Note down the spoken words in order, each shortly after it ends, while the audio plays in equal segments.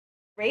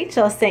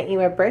Rachel sent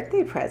you a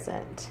birthday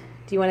present.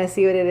 Do you want to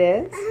see what it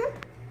is?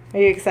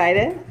 Are you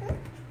excited?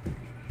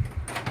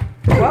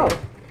 Whoa.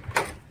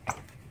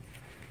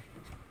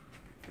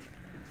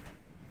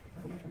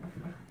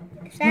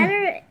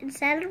 Is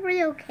that a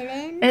real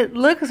kitten? It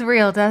looks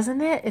real,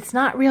 doesn't it? It's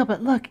not real,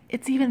 but look,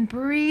 it's even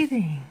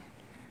breathing.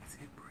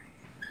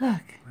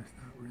 Look. It's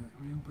not really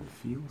real, but it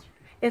feels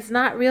real. It's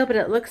not real, but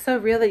it looks so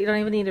real that you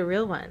don't even need a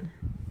real one.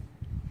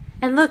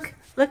 And look,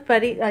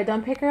 buddy.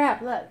 Don't pick her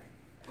up. Look.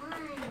 Why?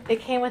 It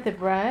came with a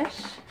brush.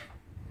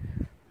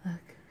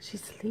 Look,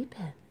 she's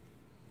sleeping.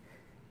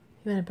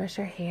 You want to brush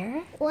her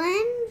hair?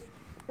 When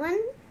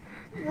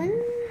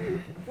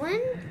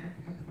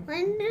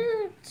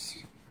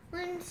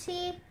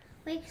she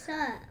wakes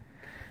up.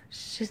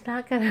 She's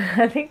not gonna.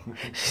 I think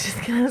she's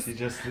just gonna. She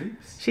just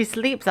sleeps. She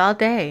sleeps all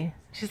day.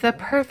 She's a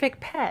perfect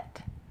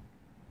pet.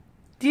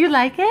 Do you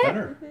like it? Pet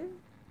her.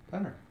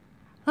 Pet her.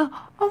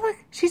 Oh, look,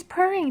 she's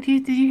purring.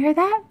 Did you hear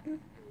that?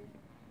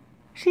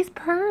 She's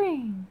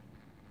purring.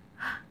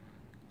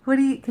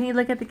 Can you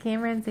look at the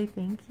camera and say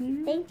thank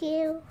you? Thank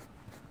you.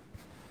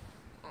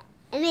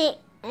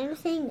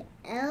 Anything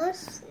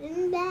else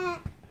in that?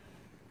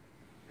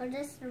 Or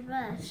just the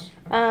brush?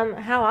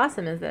 How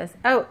awesome is this?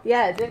 Oh,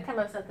 yeah, it did come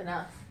up with something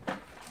else.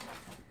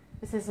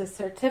 This is a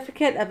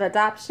certificate of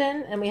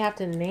adoption, and we have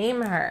to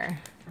name her.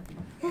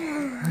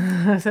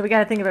 So we got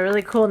to think of a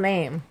really cool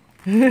name.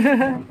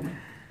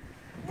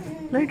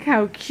 Look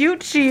how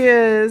cute she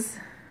is.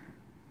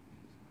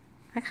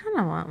 I kind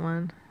of want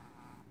one.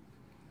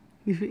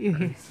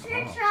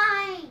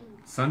 Sunshine.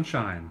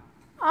 Sunshine.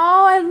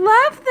 Oh, I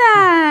love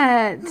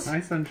that.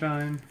 Hi,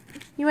 Sunshine.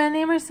 You want to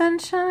name her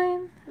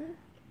Sunshine?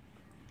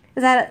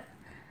 Is that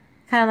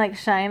kind of like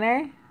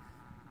Shiner?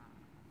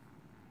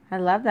 I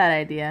love that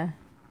idea.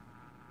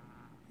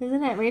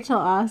 Isn't Aunt Rachel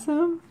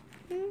awesome?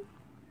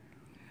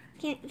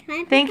 Can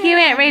I Thank you,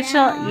 Aunt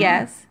Rachel.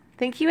 Yes.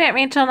 Thank you, Aunt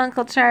Rachel and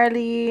Uncle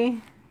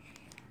Charlie.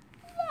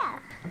 Yeah.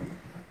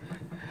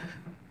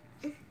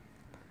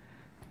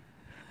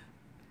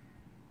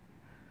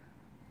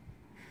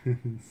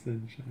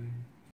 Sunshine.